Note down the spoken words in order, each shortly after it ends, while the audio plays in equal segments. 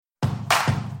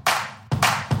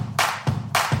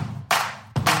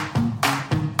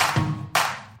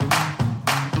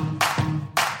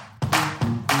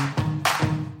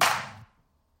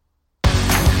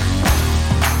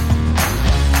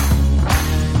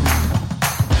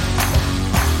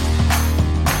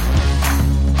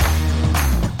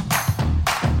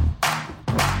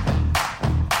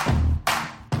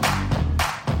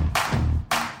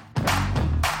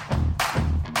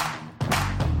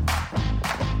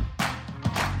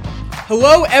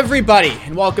Hello, everybody,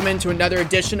 and welcome into another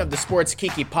edition of the Sports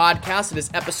Kiki podcast. It is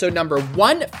episode number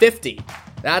 150.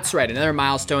 That's right, another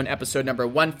milestone, episode number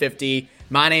 150.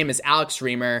 My name is Alex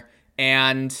Reamer,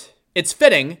 and it's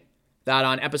fitting that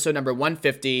on episode number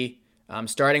 150,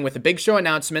 starting with a big show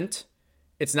announcement.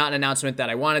 It's not an announcement that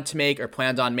I wanted to make or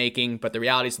planned on making, but the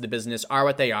realities of the business are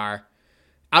what they are.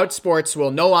 Outsports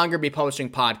will no longer be publishing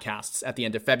podcasts at the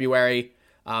end of February.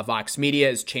 Vox Media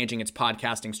is changing its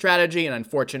podcasting strategy, and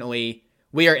unfortunately,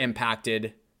 we are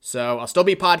impacted. So I'll still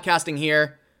be podcasting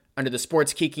here under the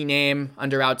Sports Kiki name,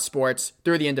 under Outsports,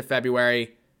 through the end of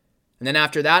February. And then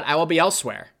after that, I will be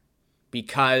elsewhere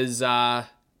because I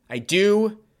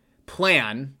do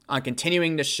plan on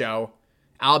continuing this show,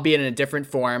 albeit in a different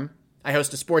form. I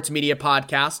host a sports media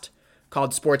podcast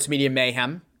called Sports Media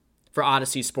Mayhem for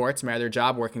Odyssey Sports, my other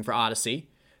job working for Odyssey.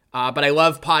 But I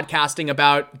love podcasting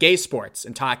about gay sports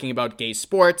and talking about gay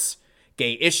sports,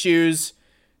 gay issues.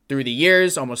 Through the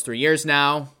years, almost 3 years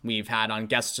now, we've had on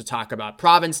guests to talk about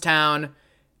Provincetown,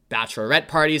 bachelorette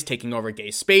parties taking over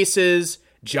gay spaces,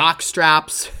 jock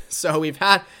straps. So we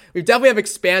definitely have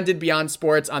expanded beyond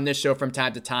sports on this show from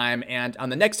time to time. And on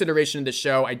the next iteration of the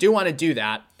show, I do want to do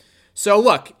that. So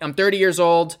look, I'm 30 years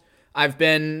old. I've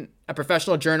been a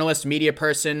professional journalist, media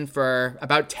person for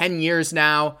about 10 years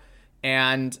now.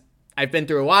 And I've been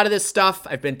through a lot of this stuff.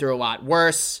 I've been through a lot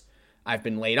worse. I've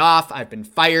been laid off. I've been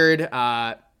fired.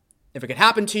 If it could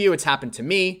happen to you, it's happened to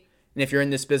me. And if you're in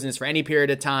this business for any period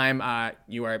of time,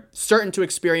 you are certain to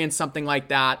experience something like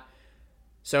that.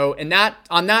 So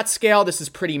on that scale, this is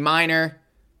pretty minor.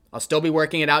 I'll still be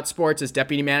working at Outsports as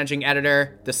deputy managing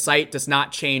editor. The site does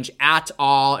not change at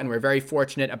all, and we're very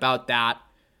fortunate about that.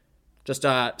 Just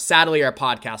sadly, our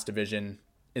podcast division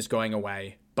is going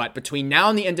away. But between now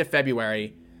and the end of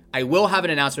February, I will have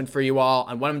an announcement for you all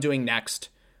on what I'm doing next,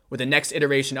 what the next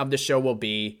iteration of the show will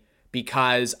be,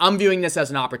 because I'm viewing this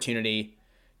as an opportunity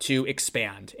to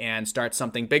expand and start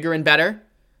something bigger and better.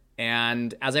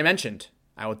 And as I mentioned,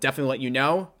 I will definitely let you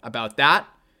know about that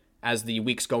as the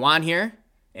weeks go on here.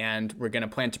 And we're going to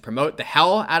plan to promote the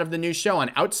hell out of the new show on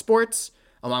Outsports,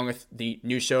 along with the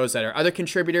new shows that our other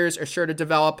contributors are sure to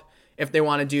develop if they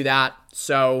want to do that.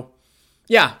 So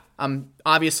yeah, I'm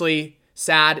obviously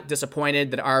sad,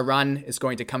 disappointed that our run is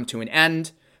going to come to an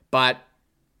end, but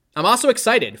I'm also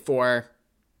excited for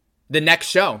the next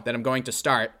show that I'm going to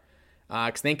start,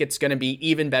 because I think it's going to be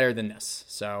even better than this.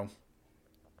 So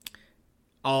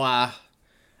I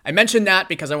mentioned that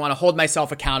because I want to hold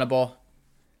myself accountable,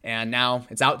 and now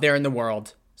it's out there in the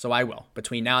world, so I will.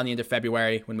 Between now and the end of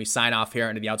February, when we sign off here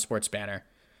under the Outsports banner,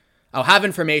 I'll have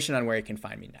information on where you can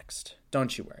find me next.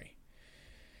 Don't you worry.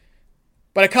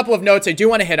 But a couple of notes I do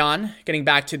want to hit on, getting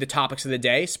back to the topics of the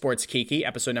day, Sports Kiki,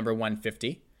 episode number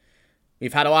 150.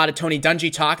 We've had a lot of Tony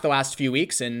Dungy talk the last few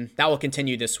weeks, and that will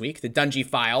continue this week. The Dungy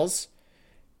files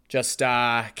just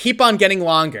keep on getting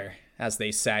longer, as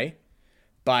they say.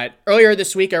 But earlier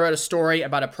this week, I wrote a story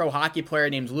about a pro hockey player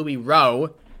named Louis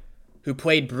Rowe, who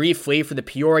played briefly for the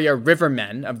Peoria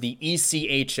Rivermen of the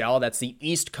ECHL. That's the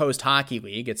East Coast Hockey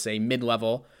League. It's a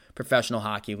mid-level professional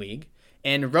hockey league.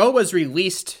 And Rowe was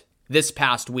released this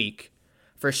past week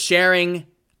for sharing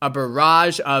a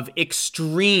barrage of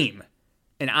extreme,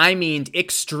 and I mean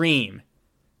extreme,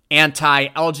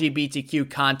 anti-LGBTQ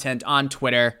content on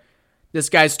Twitter. This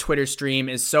guy's Twitter stream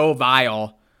is so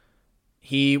vile.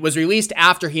 He was released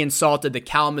after he insulted the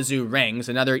Kalamazoo Rings,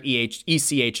 another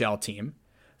ECHL team,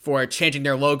 for changing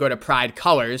their logo to Pride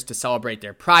colors to celebrate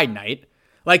their Pride Night,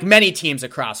 like many teams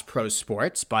across pro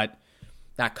sports, but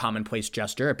that commonplace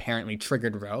gesture apparently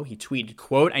triggered Rowe. He tweeted,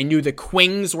 quote, "I knew the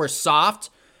Quings were soft,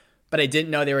 but I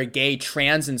didn't know they were gay,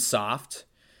 trans, and soft."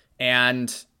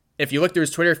 And if you look through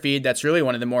his Twitter feed, that's really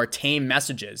one of the more tame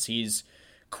messages. He's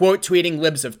quote tweeting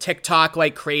libs of TikTok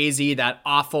like crazy, that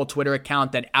awful Twitter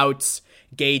account that outs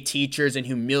gay teachers and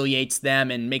humiliates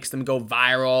them and makes them go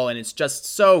viral. And it's just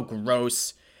so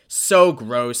gross, so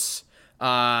gross.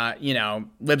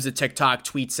 Libs of TikTok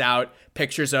tweets out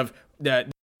pictures of the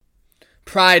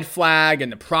Pride flag and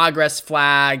the Progress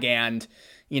flag, and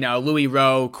Louis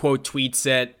Rowe quote tweets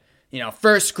it.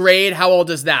 First grade, how old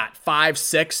is that? 5,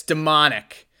 6,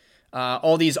 demonic.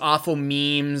 All these awful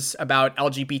memes about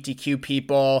LGBTQ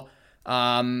people.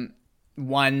 One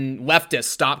leftist,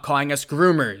 stop calling us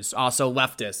groomers, also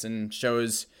leftist, and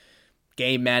shows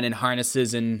gay men in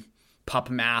harnesses and pup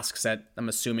masks at, I'm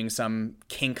assuming, some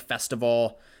kink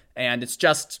festival. And it's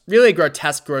just really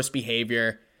grotesque, gross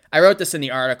behavior. I wrote this in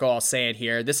the article, I'll say it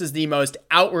here. This is the most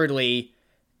outwardly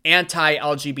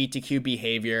anti-LGBTQ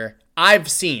behavior I've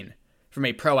seen from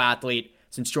a pro athlete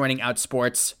since joining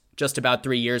Outsports just about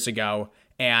 3 years ago.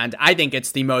 And I think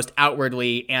it's the most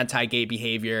outwardly anti-gay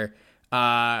behavior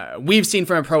we've seen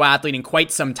from a pro athlete in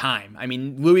quite some time. I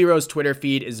mean, Louis Rowe's Twitter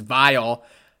feed is vile.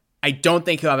 I don't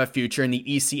think he'll have a future in the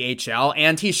ECHL,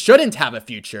 and he shouldn't have a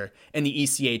future in the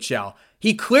ECHL.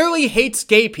 He clearly hates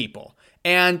gay people.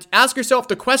 And ask yourself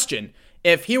the question,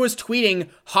 if he was tweeting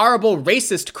horrible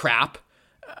racist crap,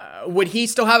 would he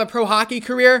still have a pro hockey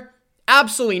career?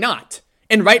 Absolutely not.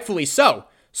 And rightfully so.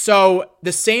 So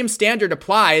the same standard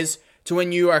applies to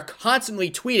when you are constantly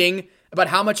tweeting about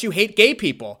how much you hate gay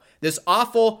people. This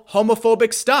awful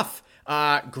homophobic stuff.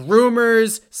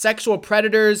 Groomers, sexual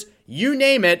predators, you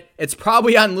name it, it's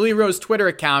probably on Louis Rowe's Twitter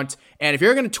account. And if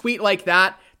you're going to tweet like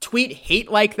that, tweet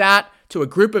hate like that to a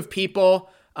group of people,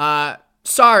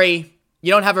 sorry,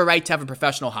 you don't have a right to have a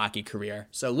professional hockey career.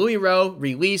 So Louis Rowe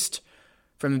released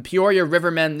from the Peoria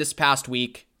Rivermen this past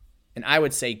week, and I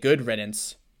would say good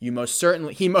riddance. He most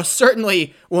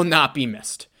certainly will not be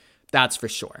missed. That's for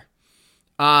sure.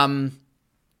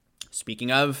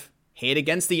 Speaking of hate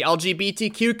against the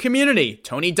LGBTQ community,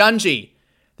 Tony Dungy.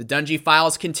 The Dungy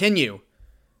files continue.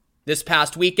 This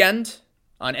past weekend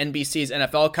on NBC's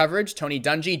NFL coverage, Tony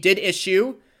Dungy did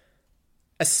issue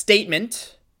a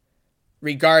statement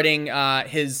regarding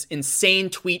his insane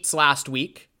tweets last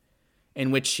week, in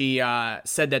which he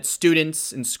said that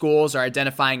students in schools are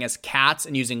identifying as cats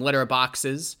and using litter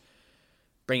boxes,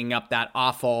 bringing up that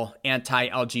awful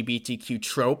anti-LGBTQ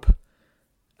trope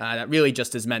that really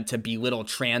just is meant to belittle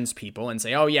trans people and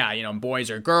say, oh yeah, boys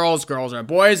are girls, girls are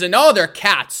boys, and oh, they're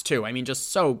cats too. I mean,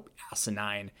 just so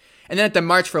asinine. And then at the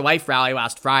March for Life rally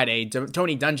last Friday,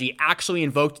 Tony Dungy actually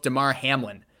invoked Damar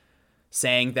Hamlin,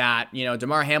 saying that,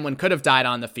 Damar Hamlin could have died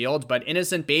on the field, but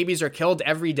innocent babies are killed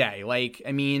every day.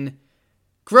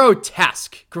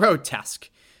 Grotesque.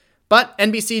 But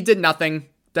NBC did nothing.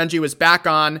 Dungy was back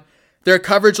on their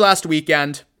coverage last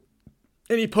weekend,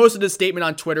 and he posted a statement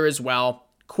on Twitter as well.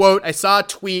 Quote, I saw a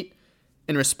tweet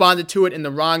and responded to it in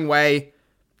the wrong way.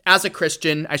 As a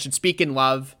Christian, I should speak in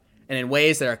love and in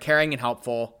ways that are caring and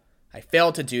helpful. I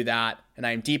failed to do that, and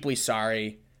I am deeply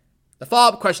sorry. The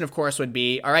follow-up question, of course, would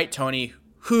be, all right, Tony,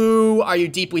 who are you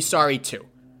deeply sorry to?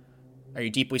 Are you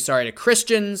deeply sorry to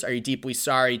Christians? Are you deeply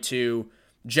sorry to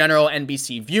general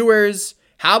NBC viewers?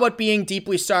 How about being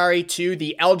deeply sorry to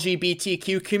the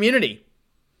LGBTQ community?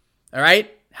 All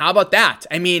right, how about that?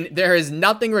 I mean, there is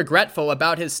nothing regretful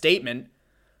about his statement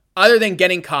other than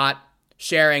getting caught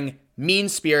sharing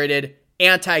mean-spirited,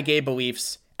 anti-gay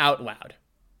beliefs out loud.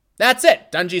 That's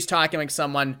it. Dungy's talking like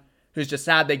someone who's just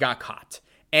sad they got caught.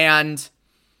 And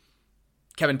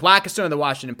Kevin Blackistone of the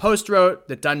Washington Post wrote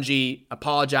that Dungy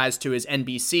apologized to his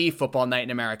NBC Football Night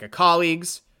in America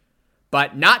colleagues,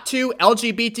 but not to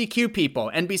LGBTQ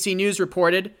people. NBC News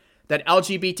reported that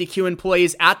LGBTQ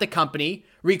employees at the company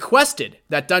requested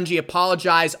that Dungy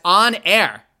apologize on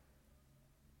air,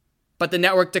 but the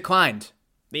network declined.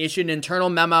 They issued an internal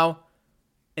memo,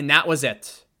 and that was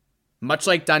it. Much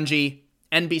like Dungy,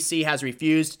 NBC has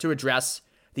refused to address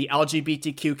the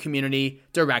LGBTQ community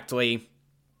directly.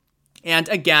 And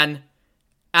again,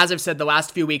 as I've said the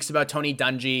last few weeks about Tony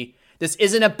Dungy, this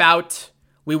isn't about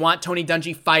we want Tony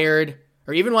Dungy fired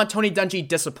or even want Tony Dungy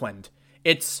disciplined.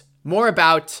 It's more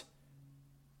about,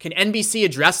 can NBC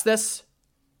address this?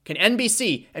 Can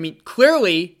NBC,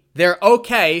 clearly they're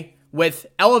okay with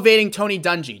elevating Tony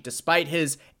Dungy despite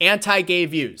his anti-gay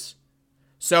views.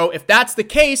 So if that's the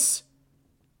case,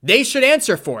 they should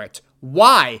answer for it.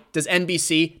 Why does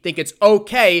NBC think it's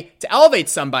okay to elevate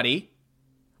somebody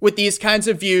with these kinds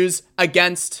of views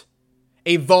against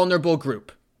a vulnerable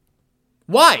group?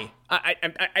 Why?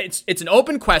 It's an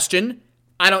open question.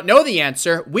 I don't know the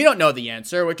answer. We don't know the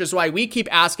answer, which is why we keep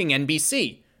asking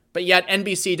NBC. But yet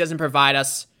NBC doesn't provide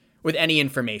us with any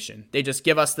information. They just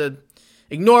give us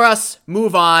ignore us,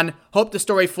 move on, hope the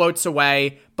story floats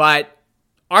away. But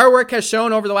our work has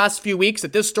shown over the last few weeks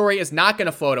that this story is not going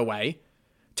to float away.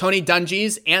 Tony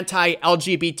Dungy's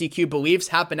anti-LGBTQ beliefs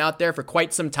have been out there for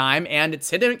quite some time, and it's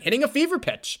hitting a fever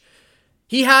pitch.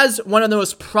 He has one of the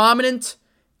most prominent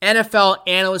NFL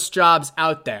analyst jobs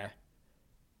out there.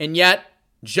 And yet,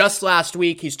 just last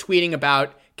week, he's tweeting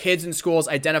about kids in schools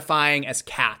identifying as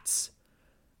cats.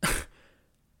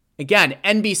 Again,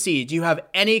 NBC, do you have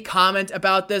any comment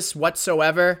about this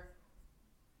whatsoever?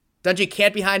 Dungy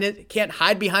can't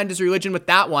hide behind his religion with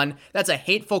that one. That's a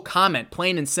hateful comment,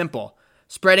 plain and simple.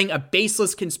 Spreading a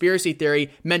baseless conspiracy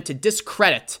theory meant to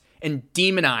discredit and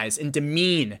demonize and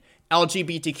demean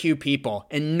LGBTQ people.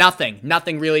 And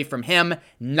nothing really from him,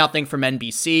 nothing from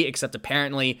NBC, except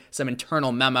apparently some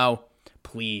internal memo.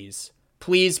 Please.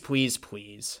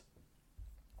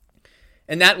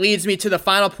 And that leads me to the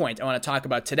final point I want to talk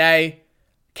about today.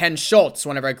 Ken Schultz,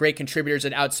 one of our great contributors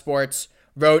at Outsports,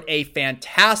 wrote a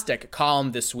fantastic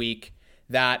column this week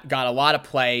that got a lot of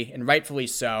play, and rightfully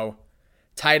so,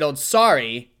 titled,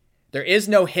 "Sorry, there is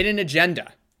no hidden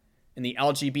agenda," in the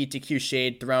LGBTQ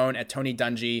shade thrown at Tony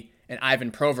Dungy and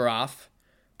Ivan Provorov.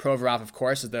 Provorov, of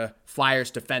course, is the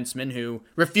Flyers defenseman who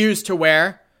refused to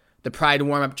wear the Pride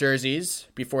warm-up jerseys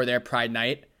before their Pride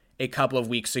night a couple of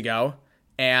weeks ago.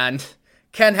 And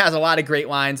Ken has a lot of great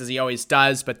lines, as he always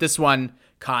does, but this one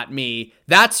caught me.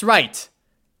 "That's right.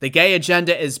 The gay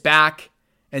agenda is back,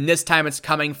 and this time it's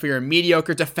coming for your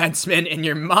mediocre defensemen and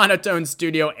your monotone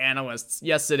studio analysts."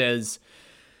 Yes, it is.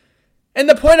 And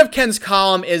the point of Ken's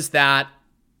column is that,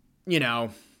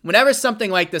 whenever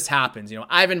something like this happens,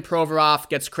 Ivan Provorov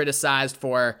gets criticized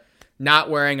for not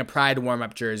wearing a Pride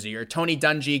warm-up jersey, or Tony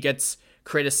Dungy gets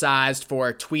criticized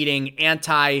for tweeting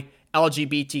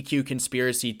anti-LGBTQ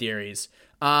conspiracy theories.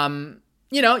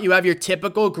 You have your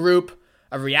typical group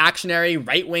of reactionary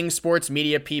right-wing sports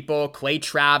media people, Clay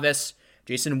Travis,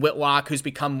 Jason Whitlock, who's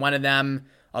become one of them.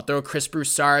 I'll throw Chris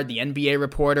Broussard, the NBA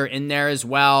reporter, in there as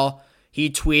well. He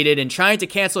tweeted, "In trying to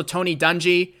cancel Tony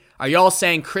Dungy, are y'all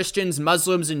saying Christians,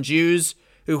 Muslims, and Jews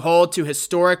who hold to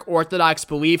historic Orthodox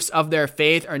beliefs of their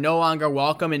faith are no longer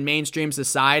welcome in mainstream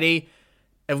society?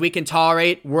 If we can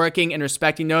tolerate working and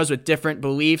respecting those with different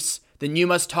beliefs, then you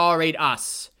must tolerate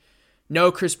us."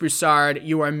 No, Chris Broussard,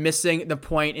 you are missing the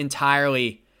point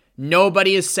entirely.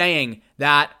 Nobody is saying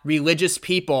that religious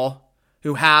people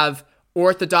who have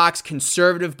Orthodox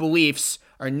conservative beliefs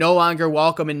are no longer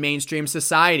welcome in mainstream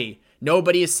society.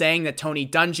 Nobody is saying that Tony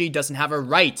Dungy doesn't have a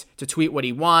right to tweet what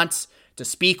he wants, to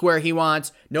speak where he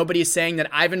wants. Nobody is saying that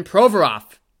Ivan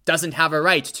Provorov doesn't have a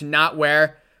right to not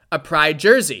wear a Pride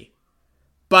jersey.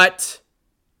 But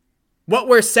what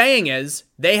we're saying is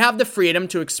they have the freedom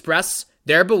to express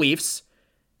their beliefs,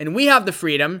 and we have the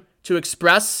freedom to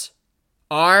express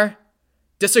our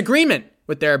disagreement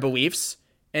with their beliefs,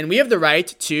 and we have the right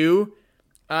to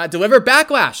deliver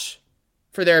backlash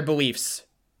for their beliefs.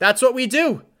 That's what we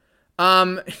do.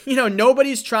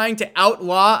 Nobody's trying to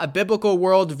outlaw a biblical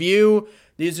worldview.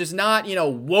 These just not,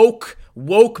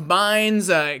 woke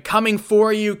minds coming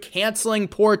for you, canceling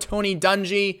poor Tony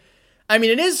Dungy. I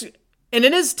mean,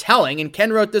 it is telling, and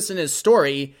Ken wrote this in his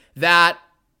story, that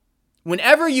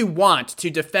whenever you want to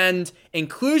defend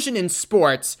inclusion in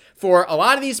sports for a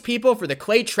lot of these people, for the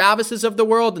Clay Travises of the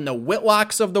world and the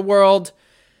Whitlocks of the world,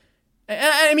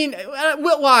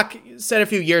 Whitlock said a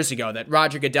few years ago that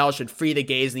Roger Goodell should free the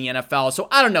gays in the NFL, so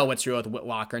I don't know what's real with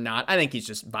Whitlock or not. I think he's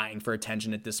just vying for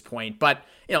attention at this point. But,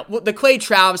 the Clay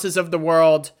Travises of the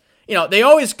world, they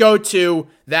always go to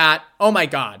that, oh my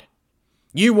God,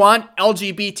 you want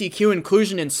LGBTQ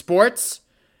inclusion in sports?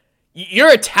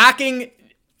 You're attacking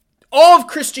all of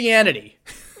Christianity.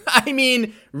 I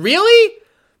mean, really?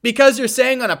 Because you're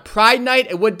saying on a Pride night,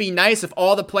 it would be nice if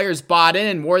all the players bought in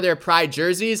and wore their Pride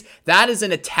jerseys. That is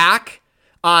an attack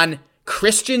on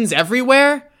Christians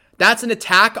everywhere. That's an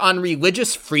attack on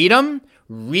religious freedom.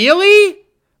 Really?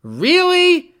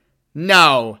 Really?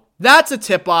 No. That's a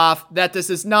tip-off that this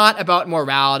is not about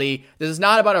morality. This is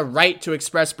not about a right to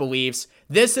express beliefs.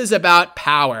 This is about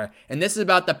power. And this is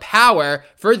about the power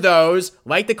for those,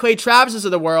 like the Clay Travises of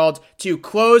the world, to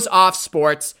close off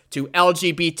sports to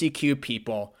LGBTQ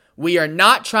people. We are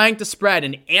not trying to spread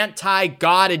an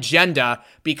anti-God agenda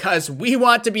because we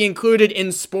want to be included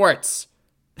in sports.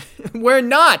 We're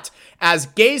not. As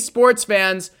gay sports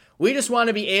fans, we just want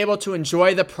to be able to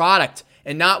enjoy the product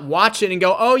and not watch it and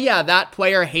go, oh yeah, that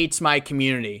player hates my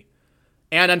community.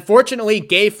 And unfortunately,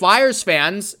 gay Flyers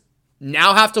fans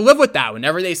now have to live with that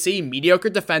whenever they see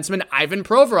mediocre defenseman Ivan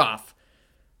Provorov.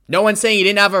 No one's saying he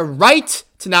didn't have a right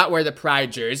to not wear the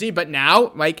Pride jersey, but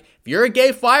now, if you're a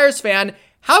gay Flyers fan,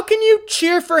 how can you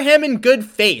cheer for him in good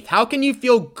faith? How can you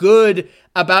feel good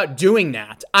about doing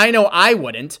that? I know I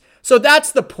wouldn't. So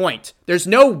that's the point. There's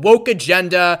no woke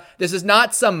agenda. This is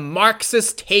not some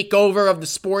Marxist takeover of the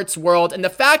sports world. And the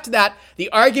fact that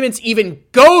the arguments even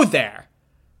go there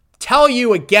tell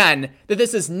you again that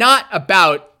this is not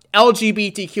about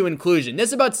LGBTQ inclusion. This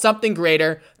is about something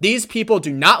greater. These people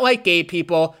do not like gay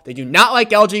people. They do not like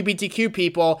LGBTQ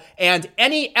people. And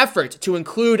any effort to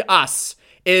include us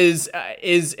is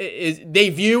they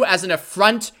view as an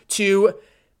affront to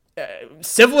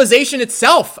civilization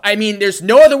itself. I mean, there's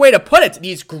no other way to put it.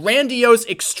 These grandiose,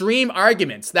 extreme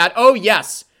arguments that, oh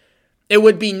yes, it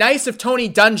would be nice if Tony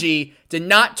Dungy did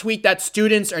not tweet that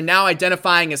students are now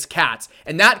identifying as cats.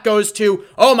 And that goes to,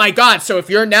 oh my God, so if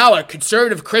you're now a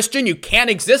conservative Christian, you can't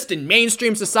exist in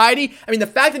mainstream society? I mean, the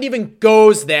fact that it even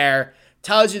goes there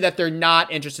tells you that they're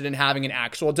not interested in having an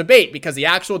actual debate, because the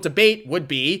actual debate would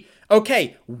be,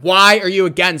 okay, why are you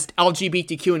against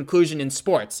LGBTQ inclusion in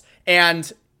sports?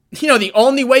 And the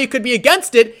only way you could be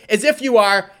against it is if you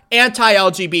are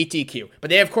anti-LGBTQ. But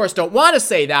they, of course, don't want to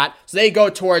say that, so they go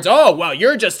towards, oh, well,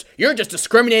 you're just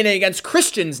discriminating against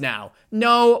Christians now.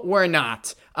 No, we're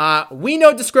not. We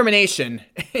know discrimination,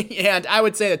 and I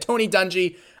would say that Tony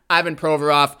Dungy, Ivan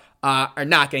Provorov are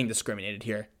not getting discriminated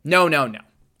here. No.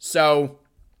 So,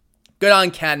 good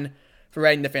on Ken for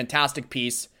writing the fantastic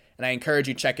piece, and I encourage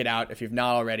you to check it out if you've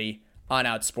not already on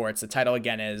Outsports. The title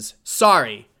again is,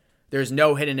 Sorry, There's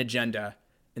No Hidden Agenda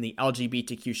in the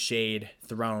LGBTQ Shade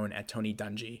Thrown at Tony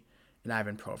Dungy and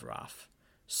Ivan Provorov.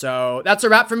 So that's a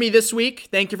wrap for me this week.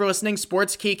 Thank you for listening.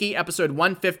 Sports Kiki, episode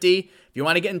 150. If you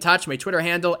want to get in touch, my Twitter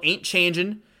handle ain't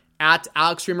changing. At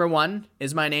AlexReamer1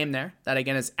 is my name there. That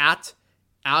again is at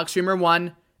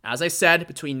AlexReamer1. As I said,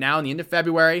 between now and the end of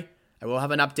February, I will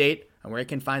have an update on where you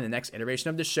can find the next iteration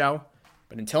of the show.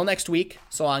 But until next week,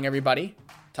 so long everybody.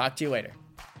 Talk to you later.